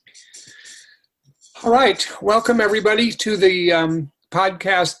All right. Welcome, everybody, to the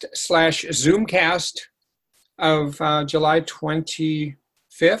podcast slash Zoomcast of July 25th,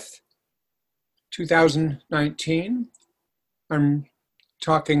 2019. I'm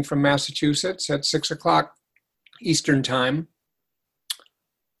talking from Massachusetts at 6 o'clock Eastern Time.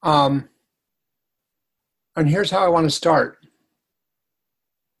 And here's how I want to start.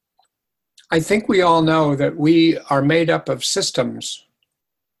 I think we all know that we are made up of systems,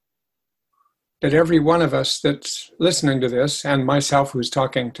 that every one of us that's listening to this, and myself who's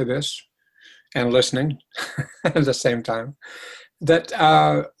talking to this and listening at the same time,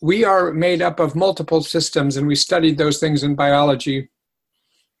 that we are made up of multiple systems, and we studied those things in biology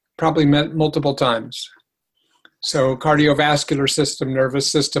probably multiple times. So cardiovascular system, nervous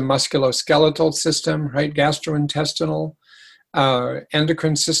system, musculoskeletal system, right? Gastrointestinal,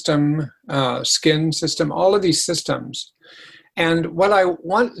 endocrine system, skin system, all of these systems. And what I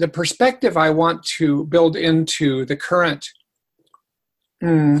want, the perspective I want to build into the current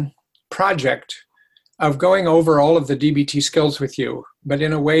project of going over all of the DBT skills with you, but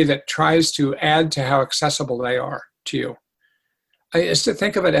in a way that tries to add to how accessible they are to you, is to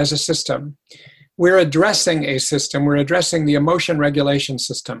think of it as a system. We're addressing a system. We're addressing the emotion regulation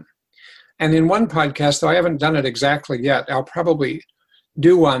system. And in one podcast, though I haven't done it exactly yet, I'll probably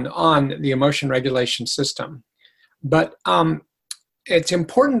do one on the emotion regulation system. But it's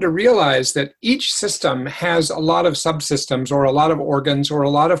important to realize that each system has a lot of subsystems or a lot of organs or a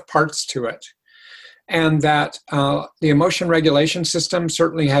lot of parts to it. And that the emotion regulation system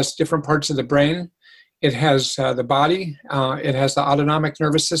certainly has different parts of the brain. It has the body. It has the autonomic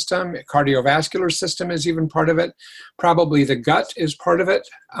nervous system. Cardiovascular system is even part of it. Probably the gut is part of it.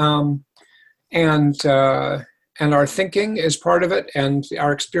 And our thinking is part of it. And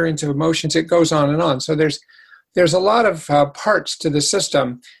our experience of emotions, it goes on and on. So there's a lot of parts to the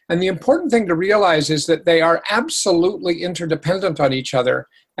system. And the important thing to realize is that they are absolutely interdependent on each other,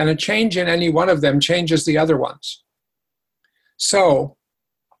 and a change in any one of them changes the other ones. So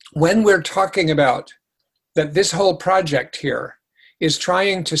when we're talking about that this whole project here is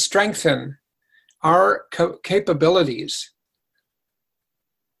trying to strengthen our capabilities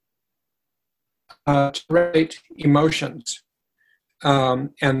to regulate emotions,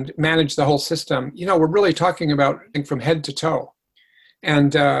 and manage the whole system, we're really talking about from head to toe.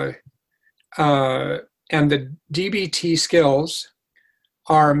 And the DBT skills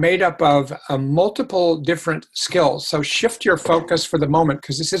are made up of multiple different skills. So shift your focus for the moment,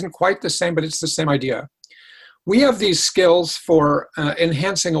 because this isn't quite the same, but it's the same idea. We have these skills for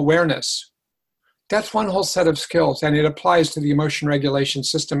enhancing awareness. That's one whole set of skills, and it applies to the emotion regulation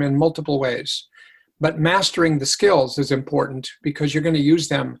system in multiple ways. But mastering the skills is important because you're going to use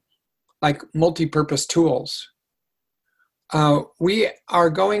them like multi-purpose tools. We are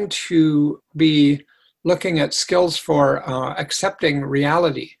going to be looking at skills for accepting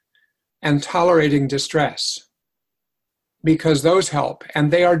reality and tolerating distress, because those help. And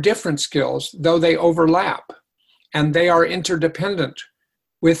they are different skills, though they overlap. And they are interdependent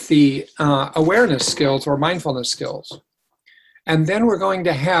with the awareness skills or mindfulness skills. And then we're going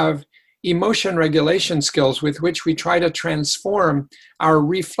to have emotion regulation skills with which we try to transform our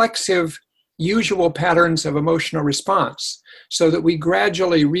reflexive usual patterns of emotional response so that we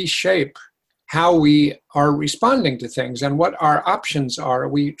gradually reshape how we are responding to things and what our options are.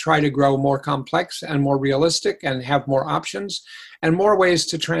 We try to grow more complex and more realistic and have more options and more ways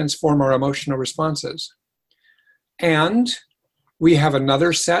to transform our emotional responses. And we have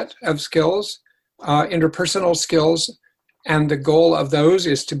another set of skills, interpersonal skills. And the goal of those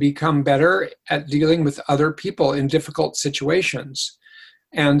is to become better at dealing with other people in difficult situations.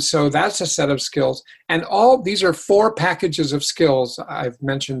 And so that's a set of skills. And all these are 4 packages of skills I've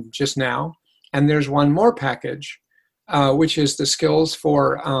mentioned just now. And there's one more package, which is the skills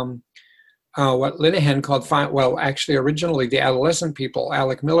for what Linehan called, actually originally the adolescent people,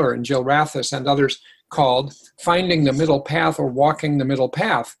 Alec Miller and Jill Rathis and others, called finding the middle path or walking the middle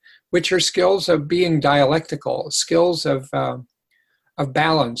path, which are skills of being dialectical, skills of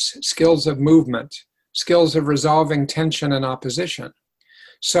balance, skills of movement, skills of resolving tension and opposition.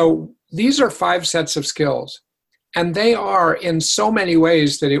 So these are 5 sets of skills, and they are in so many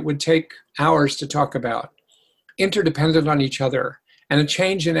ways that it would take hours to talk about, interdependent on each other, and a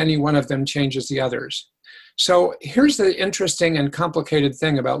change in any one of them changes the others. So here's the interesting and complicated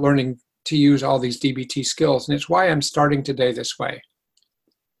thing about learning to use all these DBT skills, and it's why I'm starting today this way.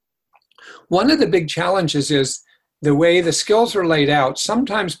 One of the big challenges is the way the skills are laid out.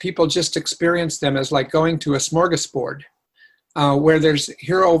 Sometimes people just experience them as like going to a smorgasbord, where there's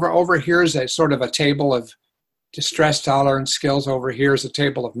over here is a sort of a table of distress tolerance skills. Over here is a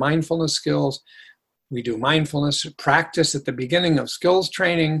table of mindfulness skills. We do mindfulness practice at the beginning of skills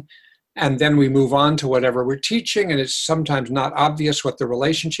training, and then we move on to whatever we're teaching, and it's sometimes not obvious what the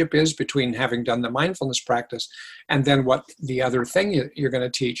relationship is between having done the mindfulness practice and then what the other thing you're going to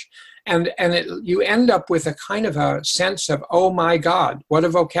teach. And you end up with a kind of a sense of, oh my God, what a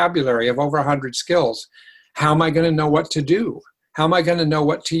vocabulary of over 100 skills. How am I going to know what to do? How am I going to know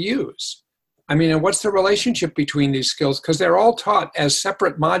what to use? I mean, and what's the relationship between these skills? Because they're all taught as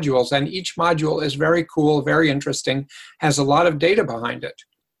separate modules, and each module is very cool, very interesting, has a lot of data behind it.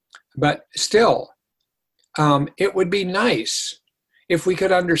 But still, it would be nice if we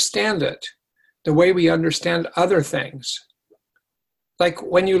could understand it the way we understand other things. Like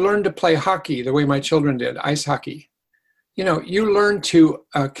when you learn to play hockey, the way my children did, ice hockey, you learn to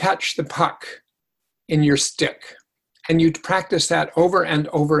catch the puck in your stick. And you practice that over and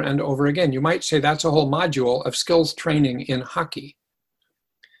over and over again. You might say that's a whole module of skills training in hockey.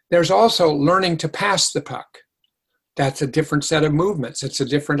 There's also learning to pass the puck. That's a different set of movements. It's a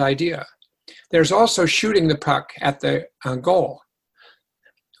different idea. There's also shooting the puck at the goal,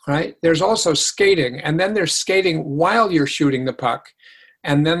 right? There's also skating, and then there's skating while you're shooting the puck,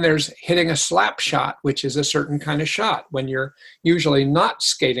 and then there's hitting a slap shot, which is a certain kind of shot when you're usually not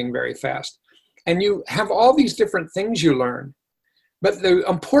skating very fast. And you have all these different things you learn. But the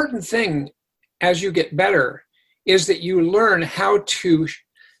important thing as you get better is that you learn how to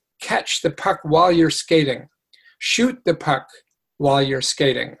catch the puck while you're skating, shoot the puck while you're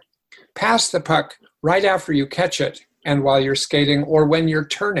skating, pass the puck right after you catch it and while you're skating or when you're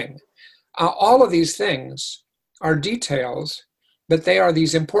turning. All of these things are details, but they are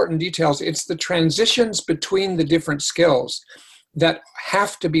these important details. It's the transitions between the different skills that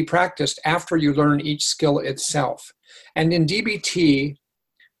have to be practiced after you learn each skill itself. And in DBT,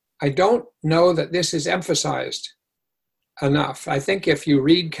 I don't know that this is emphasized enough. I think if you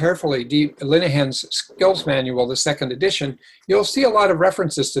read carefully Linehan's Skills Manual, the second edition, you'll see a lot of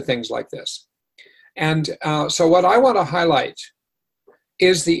references to things like this. And so what I want to highlight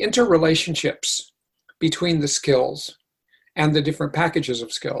is the interrelationships between the skills and the different packages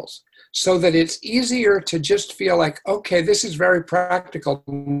of skills, so that it's easier to just feel like, okay, this is very practical.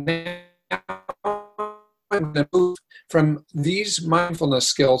 Now I'm going to move from these mindfulness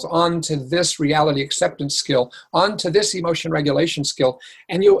skills onto this reality acceptance skill, onto this emotion regulation skill.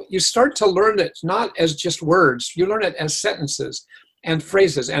 And you start to learn it not as just words, you learn it as sentences and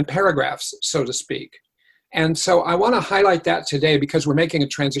phrases and paragraphs, so to speak. And so I want to highlight that today because we're making a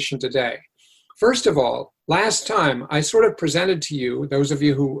transition today. First of all, last time I sort of presented to you, those of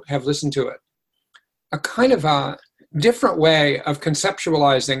you who have listened to it, a kind of a different way of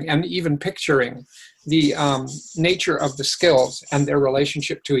conceptualizing and even picturing the nature of the skills and their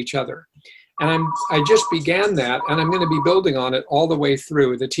relationship to each other. And I just began that, and I'm going to be building on it all the way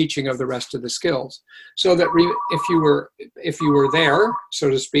through the teaching of the rest of the skills. So that if you were there,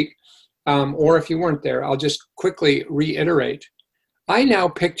 so to speak, or if you weren't there, I'll just quickly reiterate. I now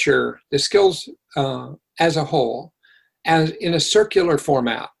picture the skills as a whole as in a circular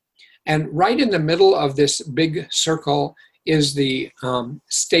format. And right in the middle of this big circle is the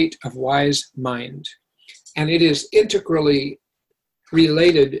state of wise mind. And it is integrally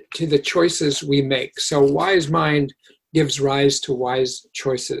related to the choices we make. So wise mind gives rise to wise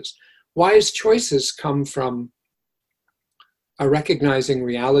choices. Wise choices come from recognizing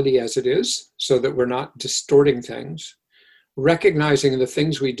reality as it is, so that we're not distorting things, recognizing the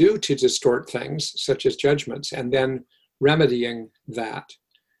things we do to distort things, such as judgments, and then remedying that.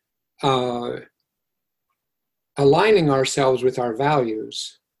 Aligning ourselves with our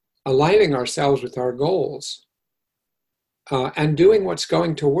values, aligning ourselves with our goals, and doing what's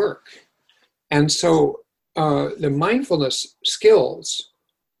going to work. And so the mindfulness skills,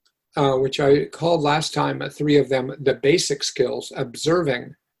 which I called last time, three of them, the basic skills,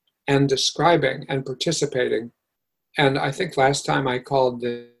 observing and describing and participating. And I think last time I called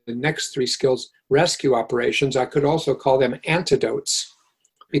the next three skills rescue operations. I could also call them antidotes,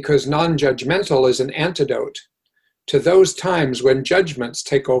 because non-judgmental is an antidote to those times when judgments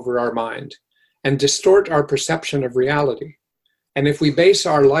take over our mind and distort our perception of reality. And if we base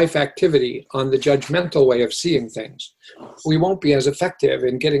our life activity on the judgmental way of seeing things, we won't be as effective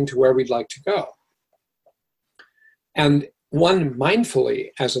in getting to where we'd like to go. And one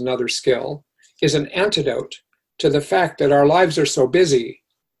mindfully, as another skill, is an antidote to the fact that our lives are so busy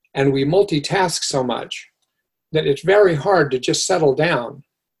and we multitask so much that it's very hard to just settle down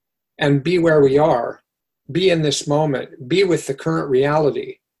and be where we are, be in this moment, be with the current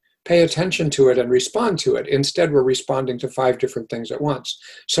reality, pay attention to it and respond to it. Instead, we're responding to 5 different things at once.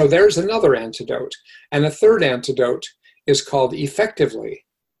 So there's another antidote. And a third antidote is called effectively.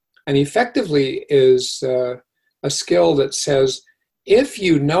 And effectively is a skill that says, if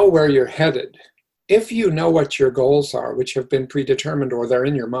you know where you're headed, if you know what your goals are, which have been predetermined or they're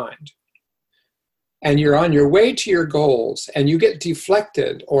in your mind, and you're on your way to your goals and you get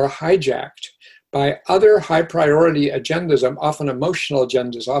deflected or hijacked by other high priority agendas, often emotional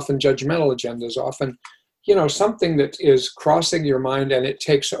agendas, often judgmental agendas, often, something that is crossing your mind and it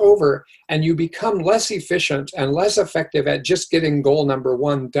takes over, and you become less efficient and less effective at just getting goal number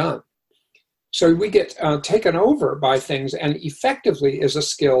one done. So we get taken over by things, and effectively is a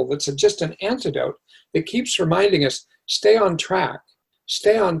skill that's just an antidote that keeps reminding us, stay on track,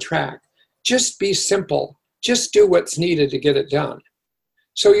 stay on track. Just be simple. Just do what's needed to get it done.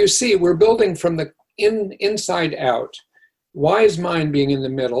 So you see, we're building from the inside out. Wise mind being in the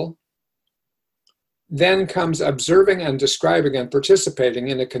middle. Then comes observing and describing and participating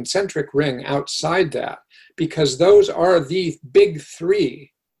in a concentric ring outside that, because those are the big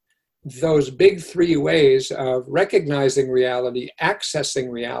three. Those big three ways of recognizing reality, accessing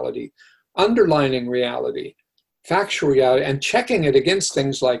reality, underlining reality, factual reality, and checking it against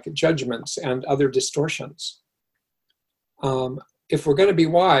things like judgments and other distortions. If we're going to be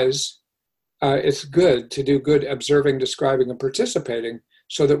wise, it's good to do good observing, describing, and participating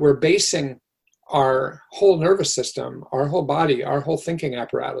so that we're basing our whole nervous system, our whole body, our whole thinking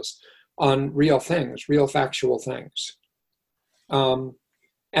apparatus on real things, real factual things.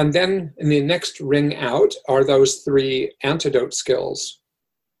 And then in the next ring out are those three antidote skills: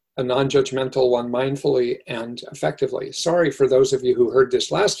 a non-judgmental one, mindfully and effectively. Sorry for those of you who heard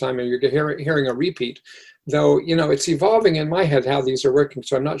this last time and you're hearing a repeat, though, it's evolving in my head how these are working,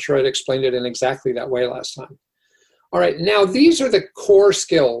 so I'm not sure I'd explained it in exactly that way last time. All right, now these are the core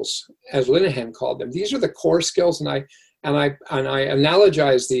skills, as Linehan called them. These are the core skills, and I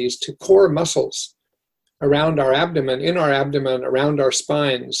analogize these to core muscles around our abdomen, in our abdomen, around our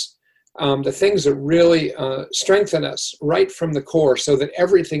spines, the things that really strengthen us right from the core so that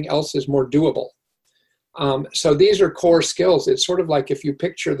everything else is more doable. So these are core skills. It's sort of like if you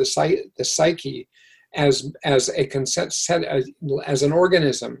picture the psyche as a consent set, as an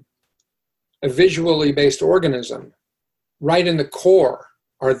organism, a visually based organism. Right in the core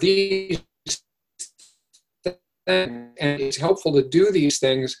are these things, and it's helpful to do these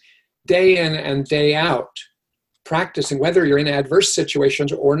things day in and day out, practicing whether you're in adverse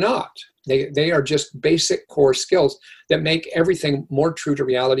situations or not. They are just basic core skills that make everything more true to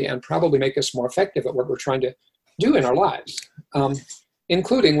reality and probably make us more effective at what we're trying to do in our lives,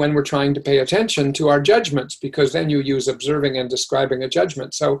 including when we're trying to pay attention to our judgments, because then you use observing and describing a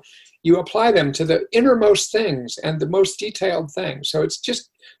judgment. So you apply them to the innermost things and the most detailed things. So it's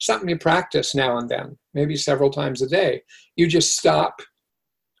just something you practice now and then, maybe several times a day. You just stop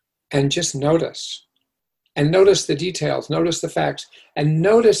and just notice. And notice the details, notice the facts, and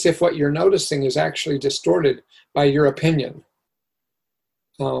notice if what you're noticing is actually distorted by your opinion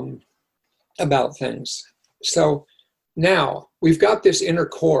about things. So now we've got this inner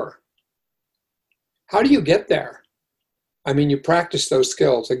core. How do you get there? I mean, you practice those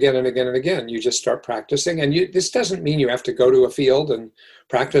skills again and again and again. You just start practicing. And this doesn't mean you have to go to a field and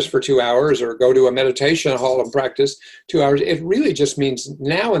practice for 2 hours or go to a meditation hall and practice 2 hours. It really just means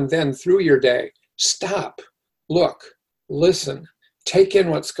now and then through your day, stop, look, listen, take in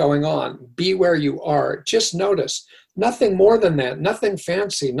what's going on, be where you are, just notice. Nothing more than that, nothing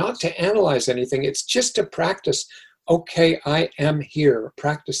fancy, not to analyze anything. It's just to practice. Okay, I am here,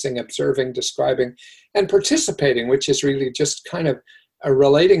 practicing, observing, describing, and participating, which is really just kind of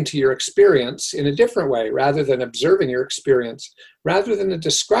relating to your experience in a different way, rather than observing your experience, rather than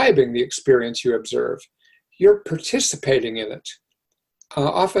describing the experience you observe. You're participating in it,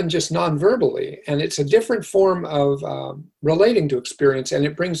 often just non-verbally, and it's a different form of relating to experience, and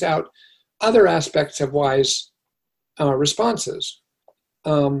it brings out other aspects of wise responses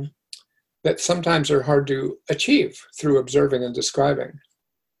that sometimes are hard to achieve through observing and describing.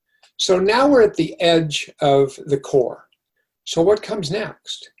 So now we're at the edge of the core. So what comes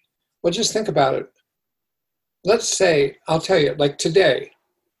next? Well, just think about it. Let's say, I'll tell you, like today,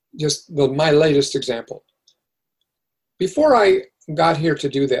 just my latest example. Before I got here to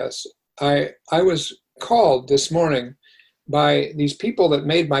do this, I was called this morning by these people that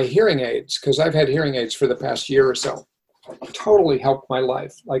made my hearing aids, because I've had hearing aids for the past year or so. Totally helped my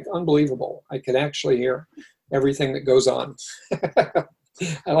life, like unbelievable. I can actually hear everything that goes on.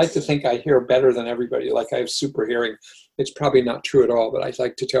 I like to think I hear better than everybody, like I have super hearing. It's probably not true at all, but I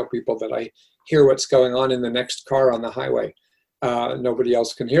like to tell people that I hear what's going on in the next car on the highway. Nobody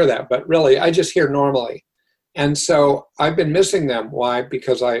else can hear that, but really I just hear normally. And so I've been missing them. Why?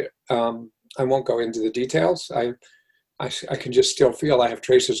 Because I won't go into the details. I can just still feel I have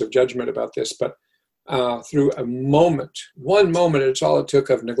traces of judgment about this, but through one moment, it's all it took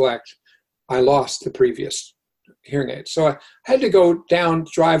of neglect, I lost the previous hearing aids. So I had to go down,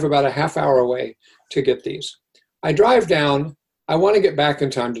 drive about a half hour away to get these. I drive down. I want to get back in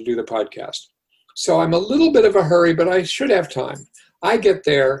time to do the podcast. So I'm a little bit of a hurry, but I should have time. I get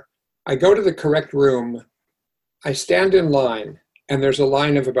there. I go to the correct room. I stand in line, and there's a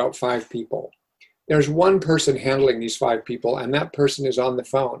line of about 5 people. There's one person handling these 5 people, and that person is on the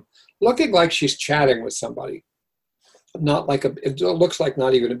phone, looking like she's chatting with somebody. It looks like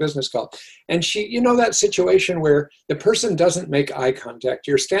not even a business call. And she, that situation where the person doesn't make eye contact.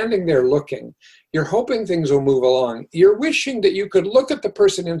 You're standing there looking. You're hoping things will move along. You're wishing that you could look at the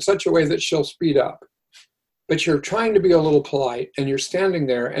person in such a way that she'll speed up. But you're trying to be a little polite, and you're standing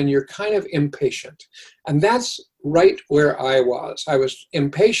there, and you're kind of impatient. And that's right where I was. I was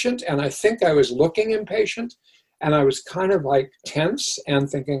impatient, and I think I was looking impatient. And I was kind of like tense and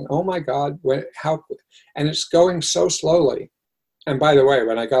thinking, oh my God, how? And it's going so slowly. And by the way,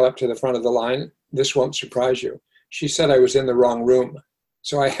 when I got up to the front of the line, this won't surprise you. She said I was in the wrong room.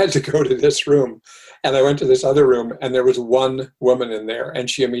 So I had to go to this room. And I went to this other room, and there was one woman in there, and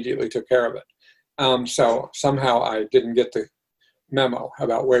she immediately took care of it. So somehow I didn't get the memo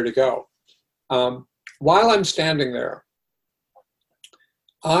about where to go. While I'm standing there,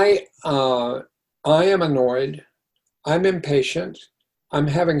 I am annoyed. I'm impatient. I'm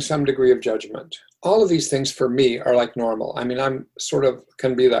having some degree of judgment. All of these things for me are like normal. I mean, I'm sort of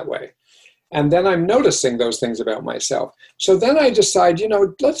can be that way. And then I'm noticing those things about myself. So then I decide,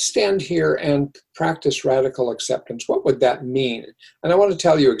 let's stand here and practice radical acceptance. What would that mean? And I want to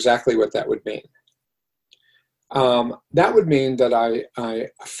tell you exactly what that would mean. That would mean that I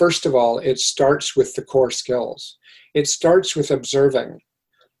first of all, it starts with the core skills. It starts with observing.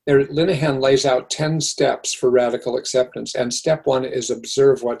 Linehan lays out 10 steps for radical acceptance, and step 1 is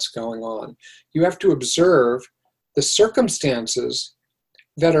observe what's going on. You have to observe the circumstances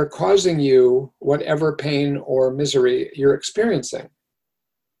that are causing you whatever pain or misery you're experiencing,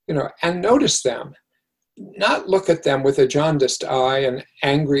 and notice them. Not look at them with a jaundiced eye, an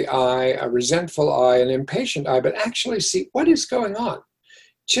angry eye, a resentful eye, an impatient eye, but actually see what is going on.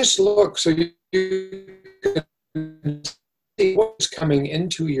 Just look so you can what's coming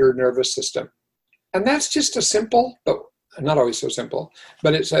into your nervous system. And that's just a simple, but not always so simple,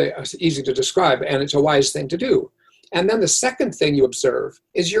 but it's easy to describe, and it's a wise thing to do. And then the second thing you observe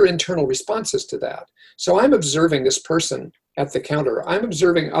is your internal responses to that. So I'm observing this person at the counter. I'm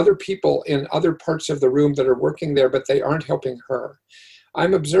observing other people in other parts of the room that are working there, but they aren't helping her.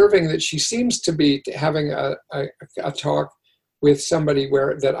 I'm observing that she seems to be having a talk with somebody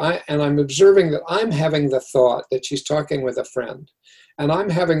and I'm observing that I'm having the thought that she's talking with a friend, and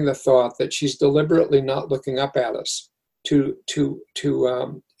I'm having the thought that she's deliberately not looking up at us in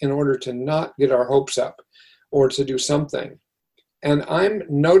order to not get our hopes up or to do something. And I'm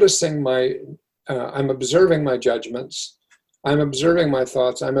noticing I'm observing my judgments, I'm observing my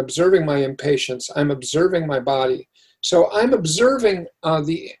thoughts, I'm observing my impatience, I'm observing my body. So I'm observing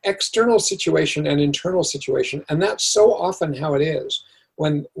the external situation and internal situation, and that's so often how it is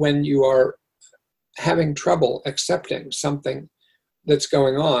when you are having trouble accepting something that's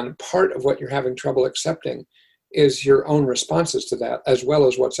going on. Part of what you're having trouble accepting is your own responses to that, as well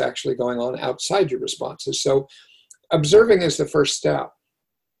as what's actually going on outside your responses. So observing is the first step.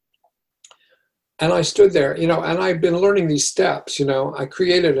 And I stood there, and I've been learning these steps, I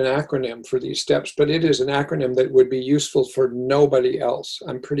created an acronym for these steps, but it is an acronym that would be useful for nobody else,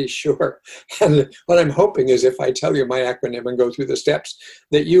 I'm pretty sure. And what I'm hoping is if I tell you my acronym and go through the steps,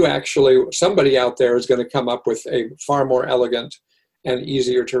 that somebody out there is going to come up with a far more elegant and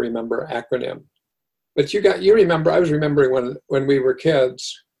easier to remember acronym. But you remember, I was remembering when we were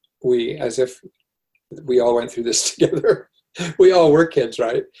kids, as if we all went through this together. We all were kids,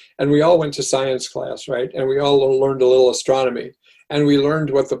 right? And we all went to science class, right? And we all learned a little astronomy, and we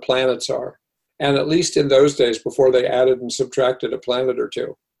learned what the planets are. And at least in those days, before they added and subtracted a planet or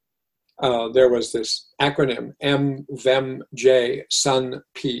two, there was this acronym, MVEMJ, Sun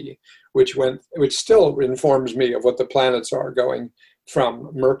P, which still informs me of what the planets are going from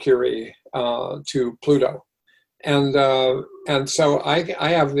Mercury to Pluto. And so I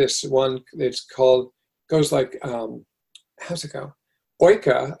have this one, goes like, how's it go?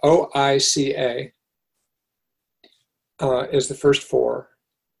 Oika, O-I-C-A, is the first 4.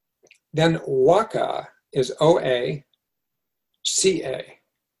 Then Waka is O-A-C-A.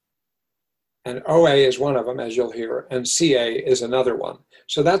 And O-A is one of them, as you'll hear, and C-A is another one.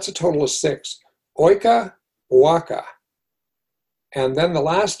 So that's a total of 6. Oika, Waka. And then the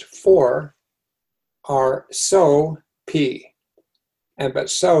last 4 are So, P. And but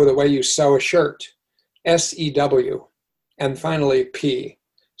sew, the way you sew a shirt, SEW. And finally, P.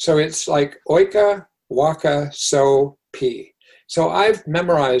 So it's like oika, waka, sew, P. So I've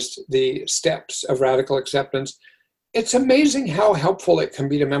memorized the steps of radical acceptance. It's amazing how helpful it can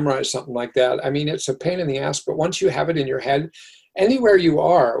be to memorize something like that. I mean, it's a pain in the ass, but once you have it in your head, anywhere you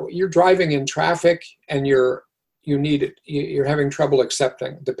are, you're driving in traffic and you're having trouble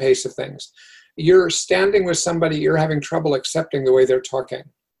accepting the pace of things. You're standing with somebody, you're having trouble accepting the way they're talking.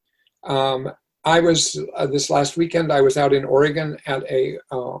 I was, this last weekend, I was out in Oregon at a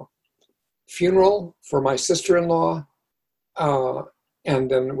funeral for my sister-in-law,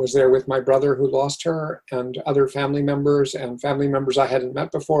 and then was there with my brother who lost her and other family members and family members I hadn't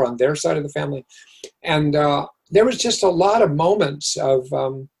met before on their side of the family. And there was just a lot of moments of,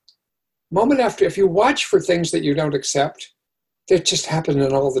 moment after, if you watch for things that you don't accept, they're just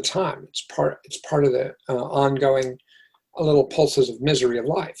happening all the time. It's part of the ongoing little pulses of misery of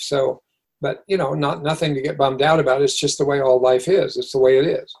life. So, but nothing to get bummed out about. It's just the way all life is. It's the way it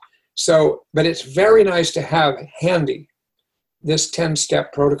is. So, but it's very nice to have handy this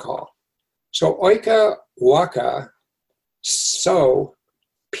 10-step protocol. So oika, waka, sew,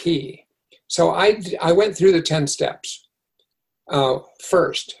 P. So I went through the 10 steps.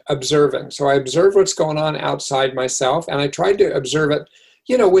 First, observing. So I observe what's going on outside myself, and I tried to observe it,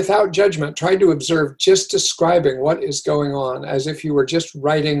 without judgment, tried to observe just describing what is going on as if you were just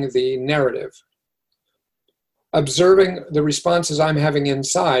writing the narrative. Observing the responses I'm having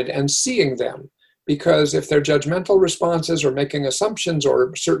inside and seeing them, because if they're judgmental responses or making assumptions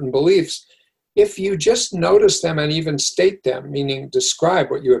or certain beliefs, if you just notice them and even state them, meaning describe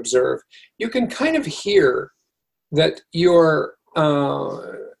what you observe, you can kind of hear that you're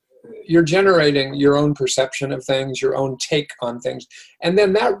generating your own perception of things, your own take on things, and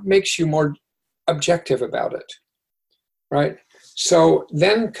then that makes you more objective about it, right? So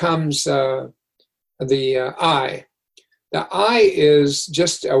then comes the I. The I is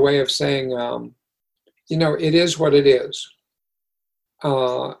just a way of saying, it is what it is.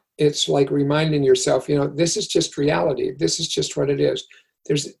 It's like reminding yourself, this is just reality. This is just what it is.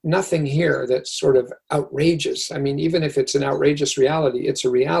 There's nothing here that's sort of outrageous. I mean, even if it's an outrageous reality, it's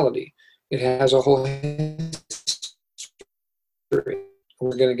a reality. It has a whole history.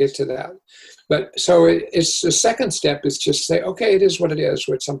 We're going to get to that. But so it's the second step is just say, okay, it is what it is,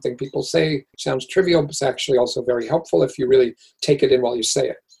 which something people say sounds trivial, but it's actually also very helpful if you really take it in while you say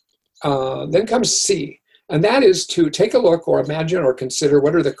it. Then comes C, and that is to take a look or imagine or consider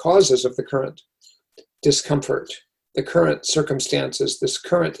what are the causes of the current discomfort, the current circumstances, this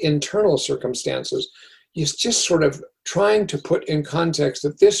current internal circumstances. Is just sort of trying to put in context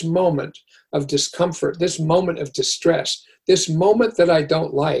that this moment of discomfort, this moment of distress, this moment that I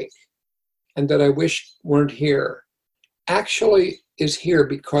don't like and that I wish weren't here, actually is here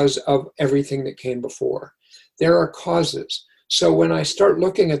because of everything that came before. There are causes. So when I start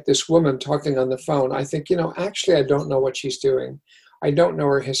looking at this woman talking on the phone, I think, actually I don't know what she's doing. I don't know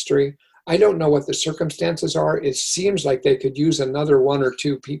her history. I don't know what the circumstances are. It seems like they could use another one or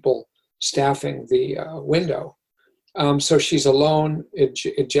two people staffing the window. So she's alone.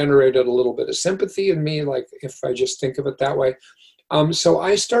 It generated a little bit of sympathy in me, like if I just think of it that way. So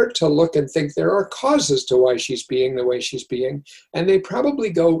I start to look and think there are causes to why she's being the way she's being, and they probably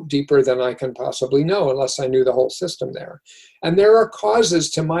go deeper than I can possibly know unless I knew the whole system there. And there are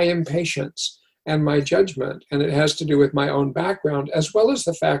causes to my impatience and my judgment, and it has to do with my own background, as well as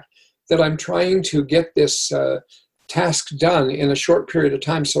the fact that I'm trying to get this task done in a short period of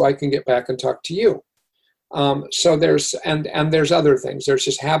time so I can get back and talk to you. So there's other things. There's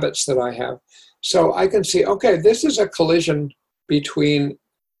just habits that I have. So I can see, okay, this is a collision between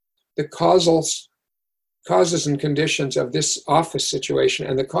the causes and conditions of this office situation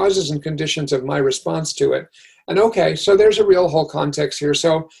and the causes and conditions of my response to it. And okay, so there's a real whole context here.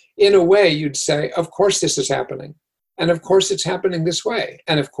 So in a way, you'd say, of course this is happening. And of course it's happening this way.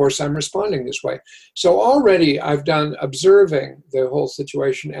 And of course I'm responding this way. So already I've done observing the whole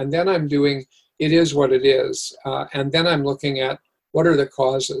situation, and then I'm doing it is what it is. And then I'm looking at what are the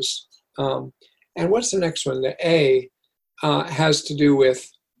causes. And what's the next one? The A has to do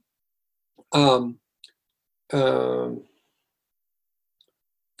with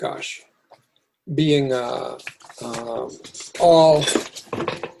being all.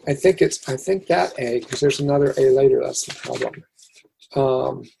 I think that A, because there's another A later. That's the problem.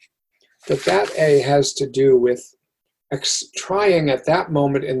 But that A has to do with trying at that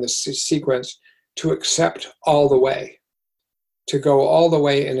moment in the sequence to accept all the way, to go all the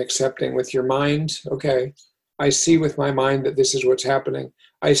way in accepting with your mind. Okay, I see with my mind that this is what's happening.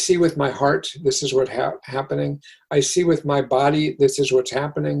 I see with my heart, this is what's happening. I see with my body, this is what's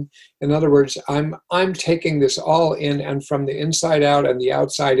happening. In other words, I'm taking this all in, and from the inside out and the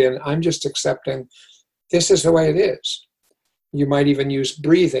outside in, I'm just accepting this is the way it is. You might even use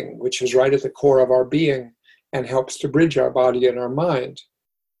breathing, which is right at the core of our being and helps to bridge our body and our mind.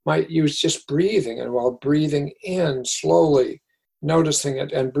 Might use just breathing, and while breathing in slowly, noticing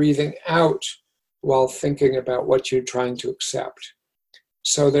it, and breathing out while thinking about what you're trying to accept.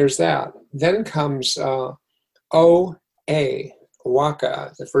 So there's that. Then comes O-A,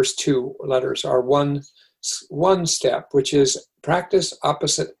 waka. The first two letters are one step, which is practice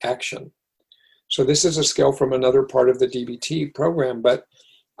opposite action. So this is a skill from another part of the DBT program, but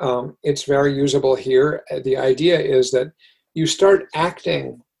it's very usable here. The idea is that you start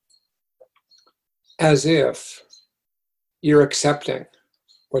acting as if you're accepting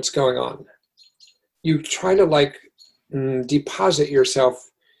what's going on. You try to deposit yourself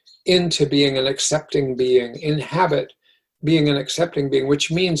into being an accepting being, inhabit being an accepting being, which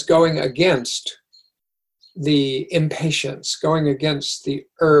means going against the impatience, going against the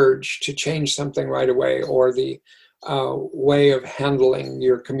urge to change something right away, or the way of handling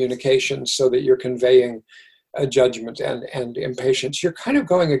your communication so that you're conveying a judgment and impatience. You're kind of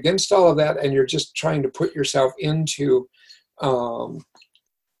going against all of that, and you're just trying to put yourself into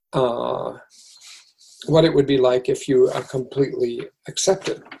what it would be like if you are completely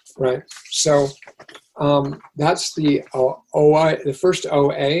accepted, right? So that's the the first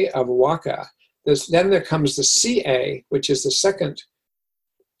OA of waka. Then there comes the CA, which is the second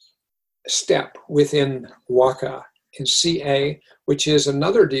step within waka, in CA, which is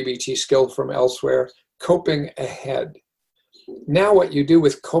another DBT skill from elsewhere, coping ahead. Now what you do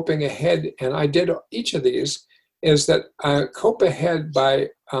with coping ahead, and I did each of these, is that cope ahead by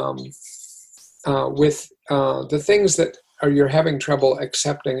with the things that you're having trouble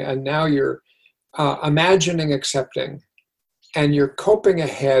accepting, and now you're imagining accepting, and you're coping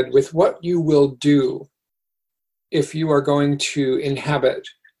ahead with what you will do if you are going to inhabit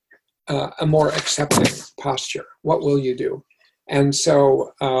a more accepting posture. What will you do? And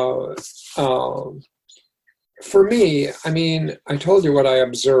so for me, I mean, I told you what I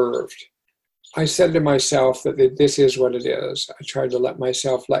observed. I said to myself that this is what it is. I tried to let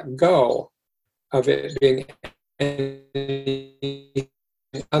myself let go of it being anything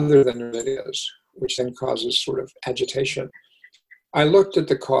other than it is, which then causes sort of agitation. I looked at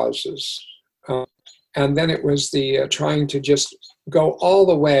the causes, and then it was the trying to just go all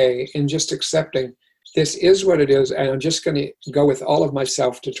the way in just accepting this is what it is, and I'm just going to go with all of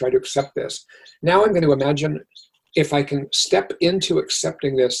myself to try to accept this. Now I'm going to imagine if I can step into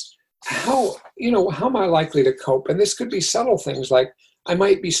accepting this, how am I likely to cope? And this could be subtle things like I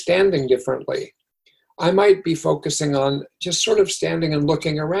might be standing differently. I might be focusing on just sort of standing and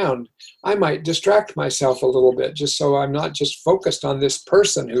looking around. I might distract myself a little bit just so I'm not just focused on this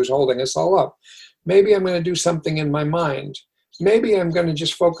person who's holding us all up. Maybe I'm going to do something in my mind. Maybe I'm going to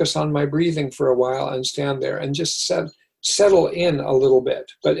just focus on my breathing for a while and stand there and just settle in a little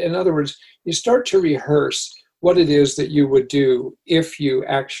bit. But in other words, you start to rehearse what it is that you would do if you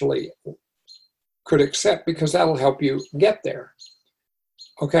actually could accept, because that'll help you get there.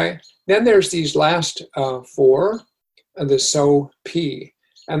 Okay? Then there's these last four, the So-P.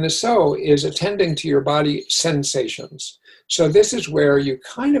 And the So is attending to your body sensations. So this is where you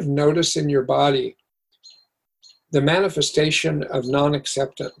kind of notice in your body the manifestation of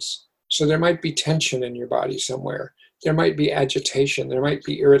non-acceptance. So there might be tension in your body somewhere. There might be agitation. There might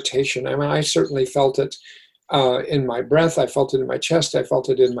be irritation. I mean, I certainly felt it in my breath. I felt it in my chest. I felt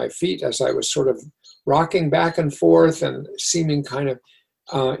it in my feet as I was sort of rocking back and forth and seeming kind of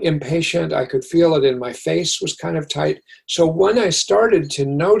impatient. I could feel it in my face was kind of tight. So when I started to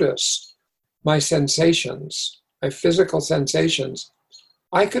notice my sensations, my physical sensations,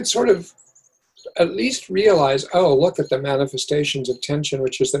 I could sort of at least realize, oh, look at the manifestations of tension,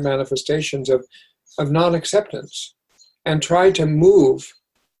 which is the manifestations of non-acceptance, and try to move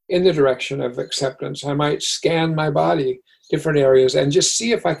in the direction of acceptance. I might scan my body, different areas, and just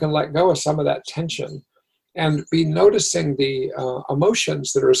see if I can let go of some of that tension and be noticing the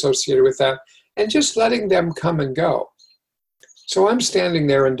emotions that are associated with that and just letting them come and go. So I'm standing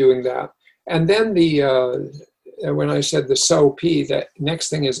there and doing that. And then when I said the So-P, the next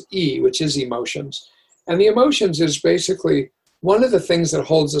thing is E, which is emotions. And the emotions is basically one of the things that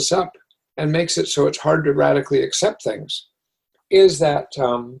holds us up and makes it so it's hard to radically accept things, is that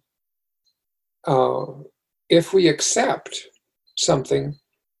if we accept something,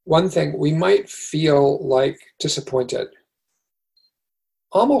 one thing, we might feel like disappointed,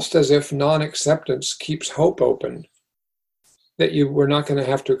 almost as if non-acceptance keeps hope open. that we're not going to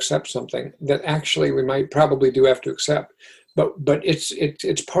have to accept something that actually we might probably do have to accept. But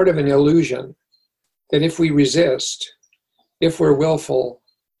it's part of an illusion that if we resist, if we're willful,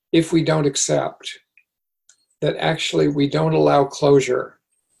 if we don't accept, that actually we don't allow closure.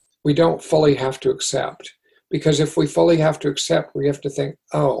 We don't fully have to accept. Because if we fully have to accept, we have to think,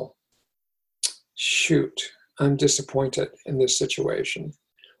 oh, shoot, I'm disappointed in this situation.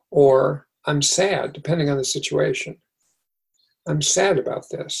 Or I'm sad, depending on the situation. I'm sad about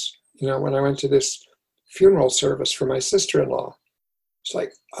this. When I went to this funeral service for my sister-in-law, it's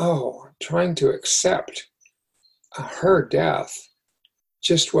like, oh, trying to accept her death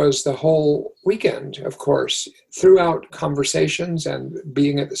just was the whole weekend, of course, throughout conversations and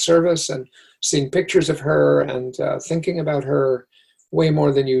being at the service and seeing pictures of her and thinking about her way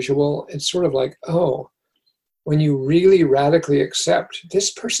more than usual. It's sort of like, oh, when you really radically accept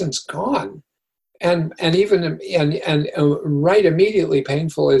this person's gone. And even right immediately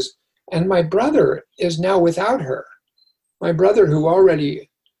painful is, and my brother is now without her. My brother, who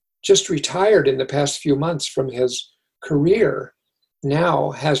already just retired in the past few months from his career, now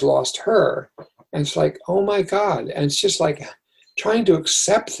has lost her. And it's like, oh my God. And it's just like trying to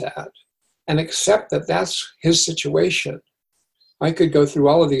accept that and accept that that's his situation. I could go through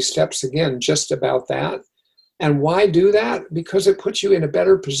all of these steps again just about that. And why do that? Because it puts you in a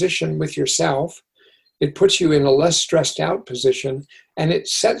better position with yourself. It puts you in a less stressed out position, and it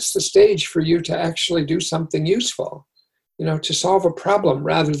sets the stage for you to actually do something useful, to solve a problem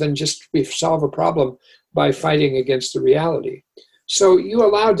rather than just solve a problem by fighting against the reality. So you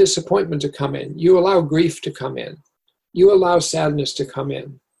allow disappointment to come in. You allow grief to come in. You allow sadness to come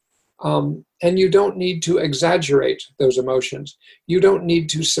in. And you don't need to exaggerate those emotions. You don't need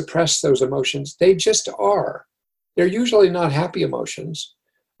to suppress those emotions. They just are. They're usually not happy emotions.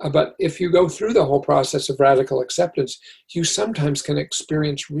 But if you go through the whole process of radical acceptance, you sometimes can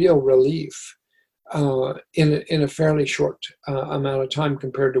experience real relief in a fairly short amount of time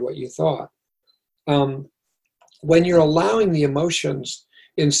compared to what you thought. When you're allowing the emotions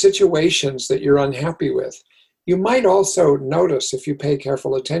in situations that you're unhappy with, you might also notice, if you pay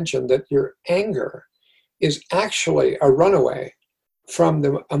careful attention, that your anger is actually a runaway from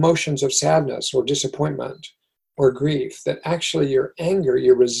the emotions of sadness or disappointment or grief, that actually your anger,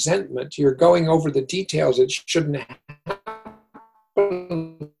 your resentment, you're going over the details it shouldn't happen,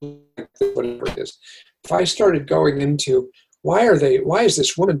 whatever it is. If I started going into, why is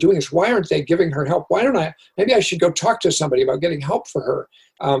this woman doing this? Why aren't they giving her help? Maybe I should go talk to somebody about getting help for her,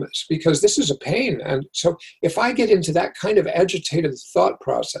 because this is a pain. And so if I get into that kind of agitated thought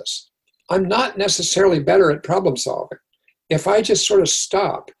process, I'm not necessarily better at problem solving. If I just sort of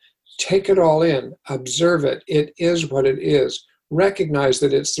stop, take it all in, observe it, it is what it is, recognize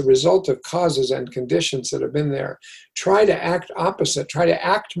that it's the result of causes and conditions that have been there, try to act opposite, try to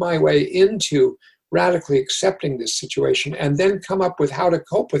act my way into radically accepting this situation, and then come up with how to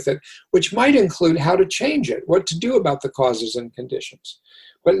cope with it, which might include how to change it, what to do about the causes and conditions.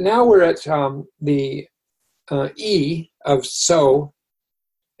 But now we're at the E of so,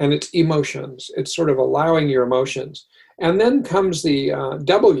 and it's emotions. It's sort of allowing your emotions. And then comes the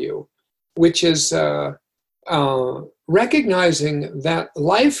W, which is recognizing that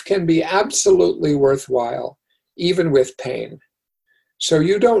life can be absolutely worthwhile, even with pain. So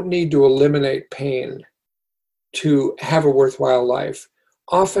you don't need to eliminate pain to have a worthwhile life.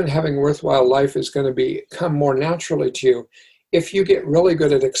 Often having a worthwhile life is going to come more naturally to you if you get really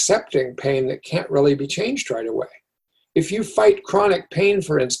good at accepting pain that can't really be changed right away. If you fight chronic pain,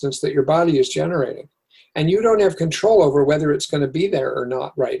 for instance, that your body is generating, and you don't have control over whether it's going to be there or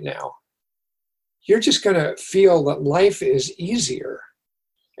not right now, you're just going to feel that life is easier.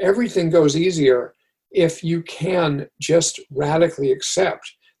 Everything goes easier if you can just radically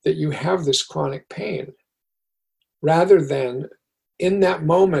accept that you have this chronic pain, rather than in that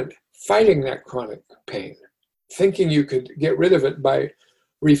moment fighting that chronic pain, thinking you could get rid of it by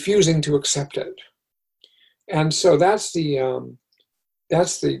refusing to accept it. And so that's the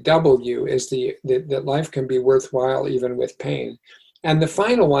W, is that life can be worthwhile even with pain. And the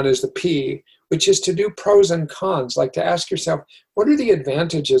final one is the P, which is to do pros and cons, like to ask yourself, what are the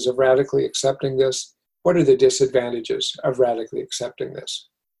advantages of radically accepting this? What are the disadvantages of radically accepting this?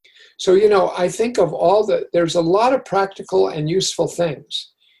 So, I think of there's a lot of practical and useful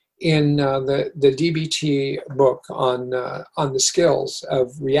things in the DBT book on the skills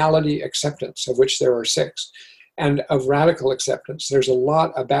of reality acceptance, of which there are 6, and of radical acceptance. There's a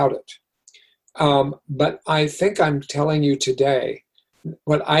lot about it. But I think I'm telling you today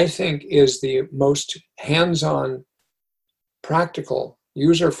what I think is the most hands-on, practical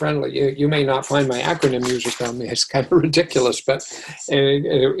user-friendly. You may not find my acronym user-friendly. It's kind of ridiculous, but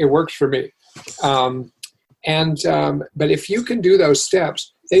it works for me. But if you can do those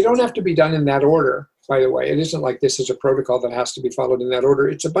steps, they don't have to be done in that order, by the way. It isn't like this is a protocol that has to be followed in that order.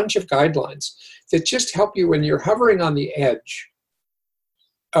 It's a bunch of guidelines that just help you when you're hovering on the edge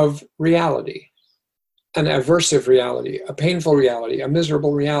of reality, an aversive reality, a painful reality, a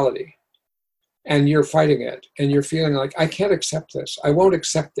miserable reality, and you're fighting it, and you're feeling like, I can't accept this. I won't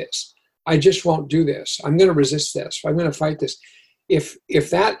accept this. I just won't do this. I'm going to resist this. I'm going to fight this. If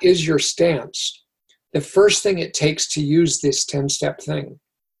that is your stance, the first thing it takes to use this 10-step thing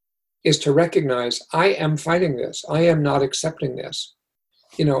is to recognize, I am fighting this. I am not accepting this.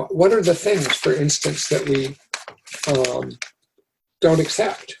 What are the things, for instance, that we don't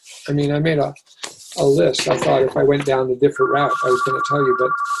accept? I mean, I made a list. I thought if I went down a different route, I was going to tell you,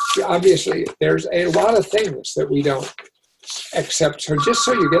 but obviously there's a lot of things that we don't accept. So just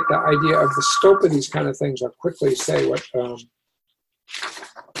so you get the idea of the scope of these kind of things, I'll quickly say what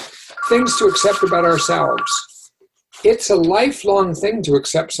things to accept about ourselves. It's a lifelong thing to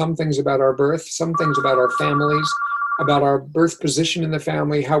accept some things about our birth, some things about our families, about our birth position in the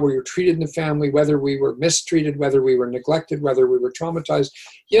family, how we were treated in the family, whether we were mistreated, whether we were neglected, whether we were traumatized.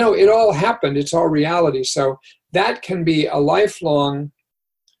 It all happened. It's all reality. So that can be a lifelong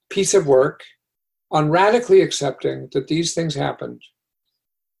piece of work on radically accepting that these things happened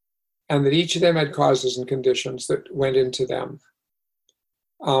and that each of them had causes and conditions that went into them.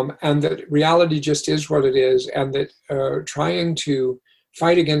 And that reality just is what it is, and that trying to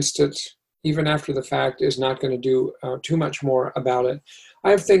fight against it even after the fact is not going to do too much more about it.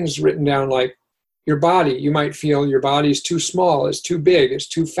 I have things written down like your body. You might feel your body's too small, it's too big, it's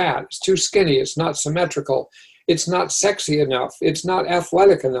too fat, it's too skinny, it's not symmetrical, it's not sexy enough, it's not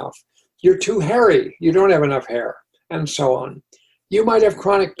athletic enough, you're too hairy, you don't have enough hair, and so on. You might have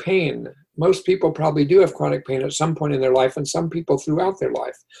chronic pain. Most people probably do have chronic pain at some point in their life, and some people throughout their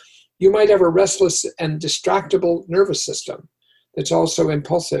life. You might have a restless and distractible nervous system that's also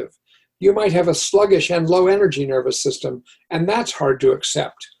impulsive. You might have a sluggish and low energy nervous system, and that's hard to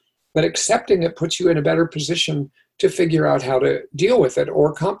accept. But accepting it puts you in a better position to figure out how to deal with it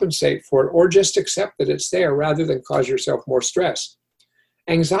or compensate for it, or just accept that it's there rather than cause yourself more stress.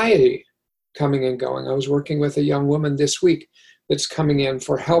 Anxiety coming and going. I was working with a young woman this week that's coming in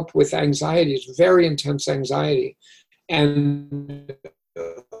for help with anxiety. It's very intense anxiety. And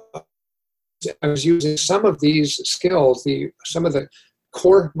I was using some of these skills, some of the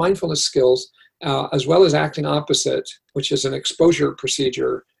core mindfulness skills, as well as acting opposite, which is an exposure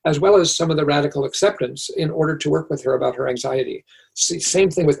procedure, as well as some of the radical acceptance in order to work with her about her anxiety. Same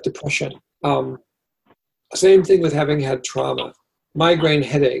thing with depression. Same thing with having had trauma, migraine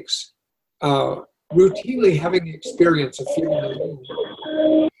headaches, routinely having the experience of feeling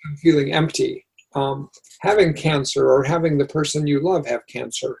alone and feeling empty, having cancer or having the person you love have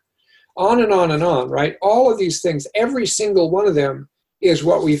cancer, on and on and on, right? All of these things, every single one of them is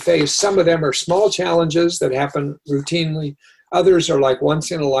what we face. Some of them are small challenges that happen routinely. Others are like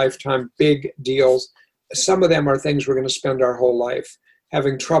once in a lifetime big deals. Some of them are things we're going to spend our whole life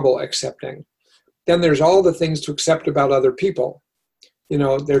having trouble accepting. Then there's all the things to accept about other people.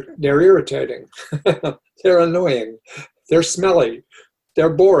 They're irritating. They're annoying. They're smelly. They're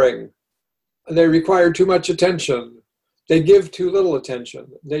boring. They require too much attention. They give too little attention.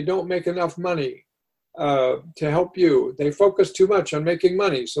 They don't make enough money to help you. They focus too much on making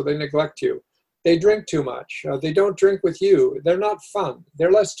money, so they neglect you. They drink too much. They don't drink with you. They're not fun.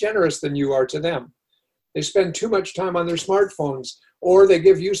 They're less generous than you are to them. They spend too much time on their smartphones, or they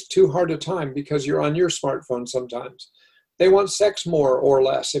give you too hard a time because you're on your smartphone sometimes. They want sex more or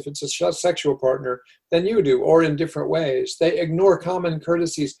less, if it's a sexual partner, than you do, or in different ways. They ignore common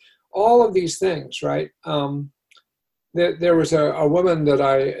courtesies. All of these things, right? There was a woman that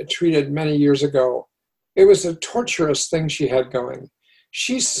I treated many years ago. It was a torturous thing she had going.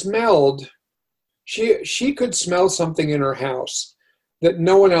 She smelled, she could smell something in her house that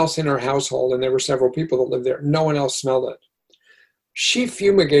no one else in her household, and there were several people that lived there, no one else smelled it. She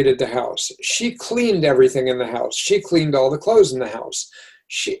fumigated the house. She cleaned everything in the house. She cleaned all the clothes in the house.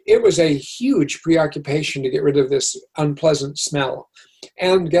 It was a huge preoccupation to get rid of this unpleasant smell.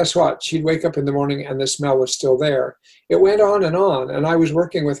 And guess what? She'd wake up in the morning and the smell was still there. It went on, and I was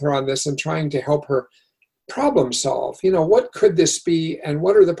working with her on this and trying to help her problem solve. What could this be, and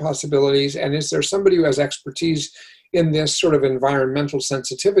what are the possibilities, and is there somebody who has expertise in this sort of environmental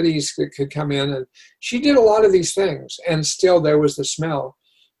sensitivities that could come in? And she did a lot of these things, and still there was the smell.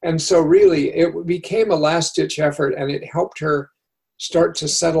 And so really, it became a last-ditch effort, and it helped her start to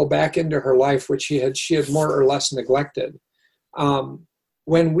settle back into her life, which she had more or less neglected.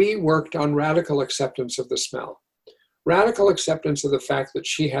 when we worked on radical acceptance of the smell, radical acceptance of the fact that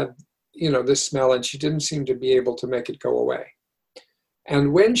she had, this smell and she didn't seem to be able to make it go away.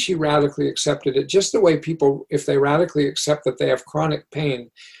 And when she radically accepted it, just the way people, if they radically accept that they have chronic pain,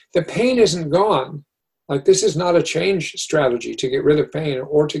 the pain isn't gone. Like, this is not a change strategy to get rid of pain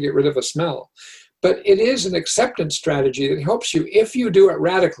or to get rid of a smell. But it is an acceptance strategy that helps you if you do it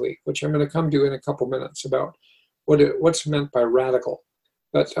radically, which I'm going to come to in a couple minutes about what's meant by radical.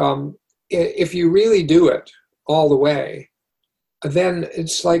 But if you really do it all the way, then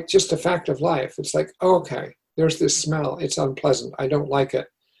it's like just a fact of life. It's like, oh, okay, there's this smell. It's unpleasant. I don't like it.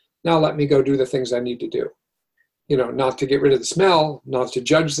 Now let me go do the things I need to do. Not to get rid of the smell, not to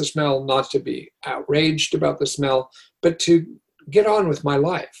judge the smell, not to be outraged about the smell, but to get on with my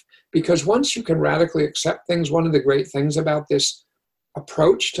life. Because once you can radically accept things, one of the great things about this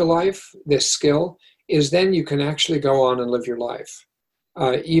approach to life, this skill, is then you can actually go on and live your life,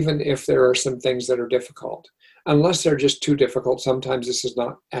 even if there are some things that are difficult. Unless they're just too difficult, sometimes this is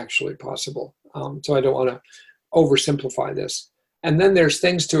not actually possible. So I don't want to oversimplify this. And then there's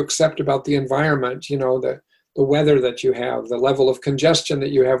things to accept about the environment, the weather that you have, the level of congestion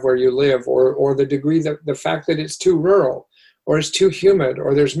that you have where you live, or the degree that the fact that it's too rural, or it's too humid,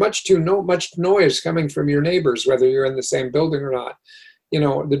 or there's much noise coming from your neighbors, whether you're in the same building or not.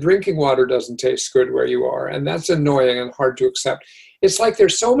 The drinking water doesn't taste good where you are, and that's annoying and hard to accept. It's like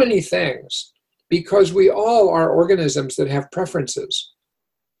there's so many things, because we all are organisms that have preferences.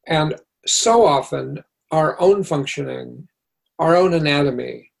 And so often our own functioning, our own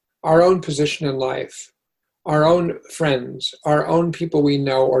anatomy, our own position in life, our own friends, our own people we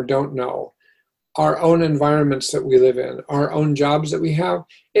know or don't know, our own environments that we live in, our own jobs that we have,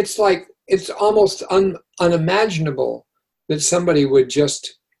 it's like, it's almost unimaginable that somebody would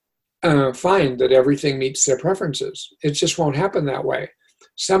just find that everything meets their preferences. It just won't happen that way.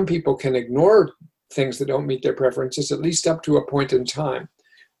 Some people can ignore things that don't meet their preferences, at least up to a point in time.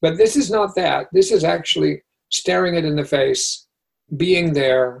 But this is not that. This is actually staring it in the face, being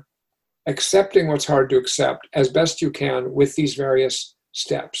there, accepting what's hard to accept as best you can with these various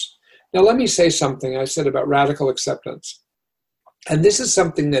steps. Now, let me say something I said about radical acceptance. And this is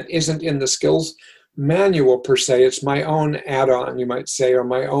something that isn't in the skills manual per se. It's my own add-on, you might say, or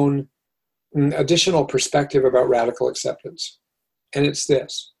my own additional perspective about radical acceptance. And it's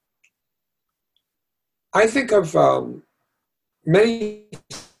this. I think of many